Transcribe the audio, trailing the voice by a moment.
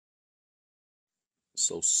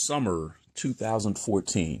So summer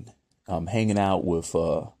 2014, I'm hanging out with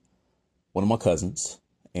one of my cousins,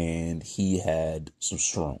 and he had some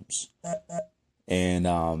shrooms. And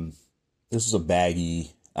this was a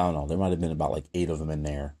baggie. I don't know. There might have been about like 8 of them in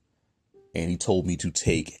there. And he told me to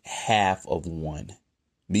take half of one.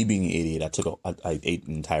 Me being an idiot, I ate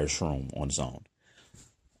an entire shroom on its own.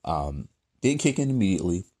 Didn't kick in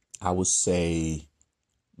immediately. I would say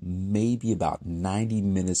maybe about 90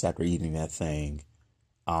 minutes after eating that thing,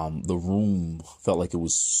 the room felt like it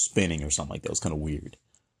was spinning or something like that. It was kind of weird.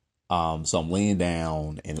 So I'm laying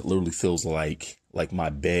down and it literally feels like my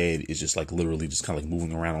bed is just like literally just kind of like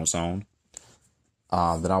moving around on its own.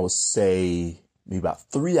 Then I would say maybe about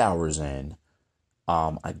 3 hours in,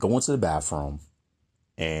 I go into the bathroom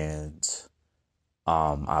and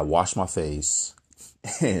I wash my face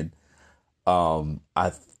and I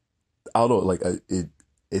don't know, like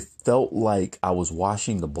it felt like I was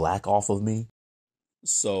washing the black off of me.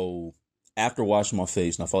 So after washing my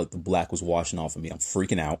face and I felt like the black was washing off of me, I'm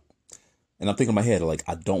freaking out. And I'm thinking in my head, like,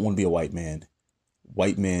 I don't want to be a white man.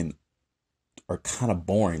 White men are kind of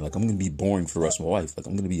boring. Like, I'm going to be boring for the rest of my life. Like,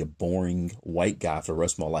 I'm going to be a boring white guy for the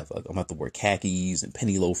rest of my life. Like, I'm going to have to wear khakis and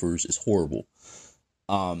penny loafers. It's horrible.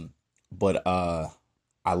 But I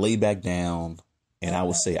lay back down and I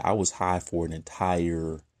would say I was high for an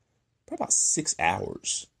entire, probably about 6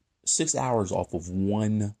 hours. 6 hours off of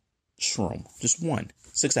one shroom. Just one.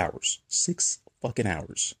 6 hours. 6 fucking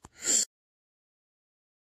hours.